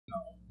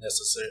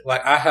necessarily.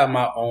 Like, I have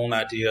my own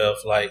idea of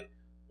like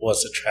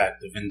what's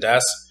attractive, and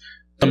that's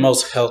the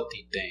most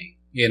healthy thing,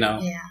 you know.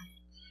 Yeah.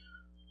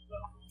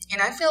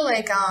 And I feel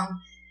like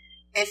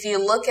if you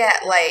look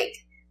at like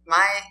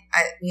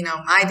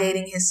my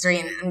dating history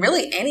and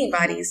really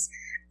anybody's,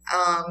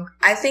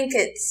 I think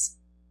it's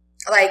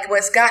like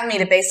what's gotten me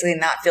to basically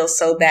not feel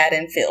so bad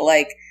and feel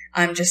like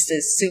I'm just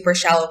a super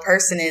shallow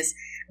person is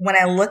when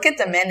I look at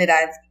the men that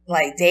I've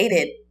like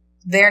dated,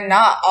 they're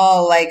not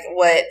all like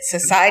what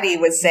society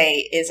would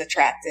say is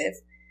attractive.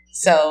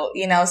 So,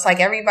 you know, it's like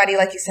everybody,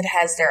 like you said,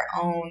 has their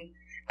own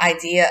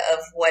idea of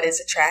what is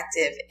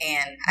attractive.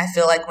 And I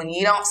feel like when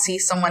you don't see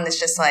someone that's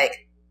just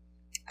like,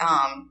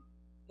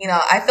 you know,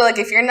 I feel like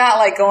if you're not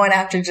like going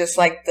after just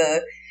like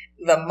the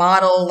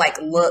model, like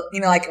look, you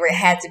know, like where it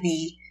had to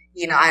be,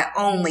 you know, I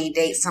only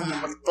date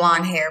someone with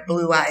blonde hair,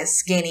 blue eyes,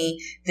 skinny,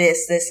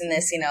 this, and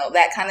this, you know,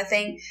 that kind of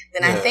thing,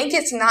 then I think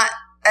that's not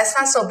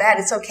so bad.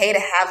 It's okay to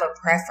have a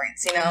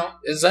preference, you know?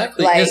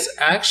 Exactly. Like, it's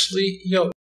actually,